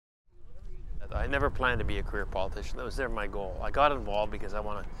I never planned to be a career politician. That was never my goal. I got involved because I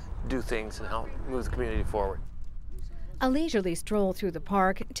want to do things and help move the community forward. A leisurely stroll through the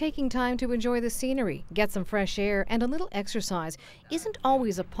park, taking time to enjoy the scenery, get some fresh air, and a little exercise isn't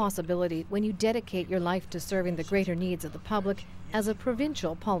always a possibility when you dedicate your life to serving the greater needs of the public as a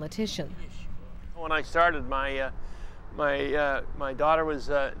provincial politician. When I started, my daughter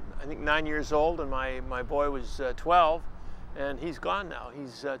was, I think, 9 years old, and my boy was 12, and he's gone now.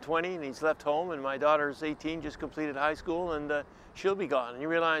 He's 20, and he's left home, and my daughter's 18, just completed high school, and she'll be gone. And you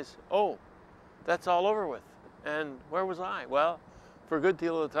realize, oh, that's all over with. And where was I? Well, for a good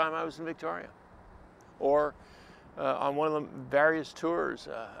deal of the time, I was in Victoria, or on one of the various tours,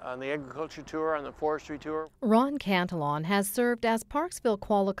 on the agriculture tour, on the forestry tour. Ron Cantelon has served as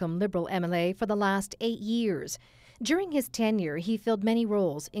Parksville-Qualicum Liberal MLA for the last 8 years. During his tenure, he filled many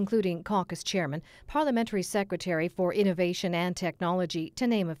roles, including caucus chairman, parliamentary secretary for innovation and technology, to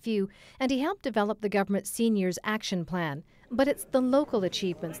name a few, and he helped develop the government's Seniors Action Plan. But it's the local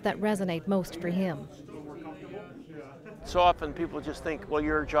achievements that resonate most for him. So often people just think, well,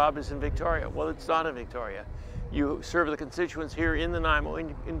 your job is in Victoria. Well, it's not in Victoria. You serve the constituents here in Nanaimo,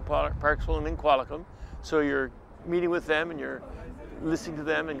 in Parksville and in Qualicum, so you're meeting with them and you're listening to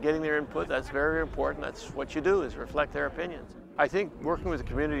them and getting their input. That's very important. That's what you do, is reflect their opinions. I think working with the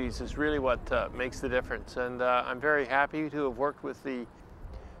communities is really what makes the difference, and I'm very happy to have worked with the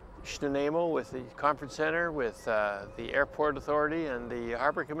Nanaimo, with the Conference Centre, with the Airport Authority and the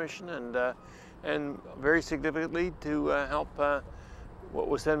Harbour Commission, and very significantly to help what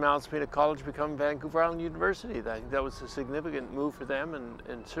was then Mount Spina College become Vancouver Island University. I think that was a significant move for them,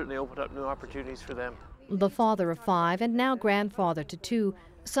 and certainly opened up new opportunities for them. The father of 5 and now grandfather to 2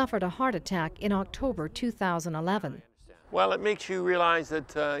 suffered a heart attack in October 2011. Well, it makes you realize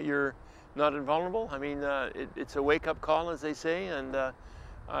that you're not invulnerable. I mean, it's a wake-up call, as they say, and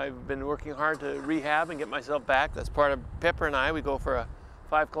I've been working hard to rehab and get myself back. That's part of Pepper and I. We go for a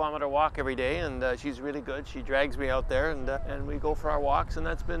 5-kilometer walk every day, and she's really good. She drags me out there, and we go for our walks, and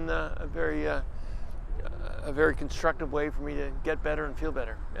that's been a very constructive way for me to get better and feel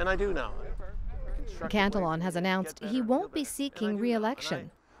better. And I do now. Cantelon has announced he won't be seeking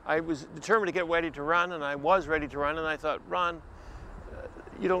re-election. I was determined to get ready to run, and I was ready to run, and I thought, Ron,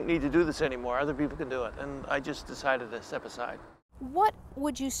 you don't need to do this anymore. Other people can do it. And I just decided to step aside. What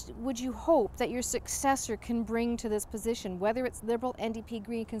would you hope that your successor can bring to this position, whether it's Liberal, NDP,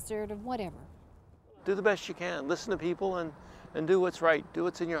 Green, Conservative, whatever? Do the best you can. Listen to people and do what's right. Do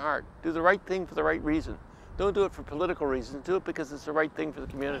what's in your heart. Do the right thing for the right reason. Don't do it for political reasons. Do it because it's the right thing for the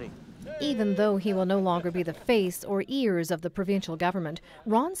community. Even though he will no longer be the face or ears of the provincial government,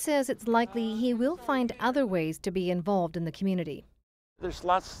 Ron says it's likely he will find other ways to be involved in the community. There's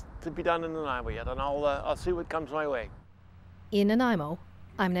lots to be done in Nanaimo yet, and I'll see what comes my way. In Nanaimo,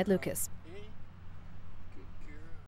 I'm Annette Lucas.